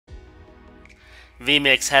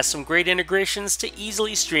vMix has some great integrations to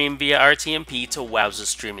easily stream via RTMP to Wowza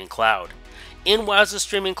Streaming Cloud. In Wowza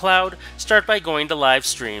Streaming Cloud, start by going to Live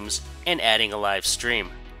Streams and adding a live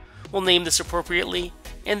stream. We'll name this appropriately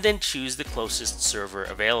and then choose the closest server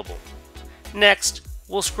available. Next,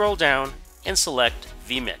 we'll scroll down and select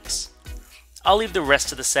vMix. I'll leave the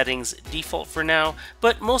rest of the settings default for now,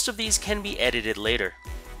 but most of these can be edited later.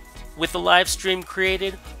 With the live stream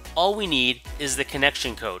created, all we need is the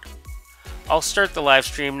connection code. I'll start the live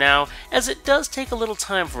stream now, as it does take a little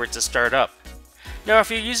time for it to start up. Now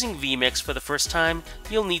if you're using vMix for the first time,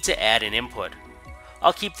 you'll need to add an input.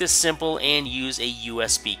 I'll keep this simple and use a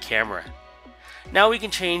USB camera. Now we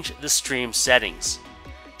can change the stream settings.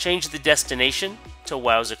 Change the destination to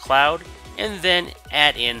Wowza Cloud, and then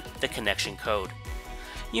add in the connection code.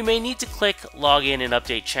 You may need to click Login and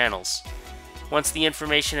Update Channels. Once the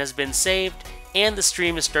information has been saved and the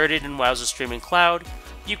stream is started in Wowza Streaming Cloud,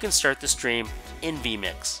 you can start the stream in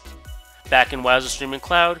vMix. Back in Wowza Streaming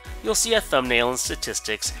Cloud, you'll see a thumbnail and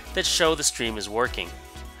statistics that show the stream is working.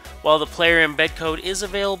 While the player embed code is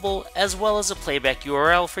available, as well as a playback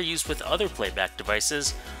URL for use with other playback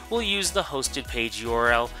devices, we'll use the hosted page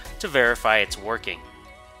URL to verify it's working.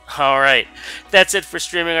 Alright, that's it for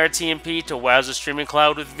streaming RTMP to Wowza Streaming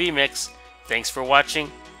Cloud with vMix. Thanks for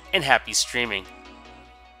watching, and happy streaming.